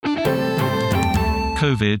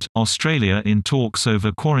COVID, Australia in talks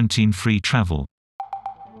over quarantine-free travel.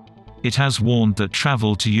 It has warned that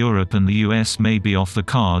travel to Europe and the US may be off the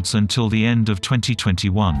cards until the end of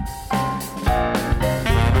 2021.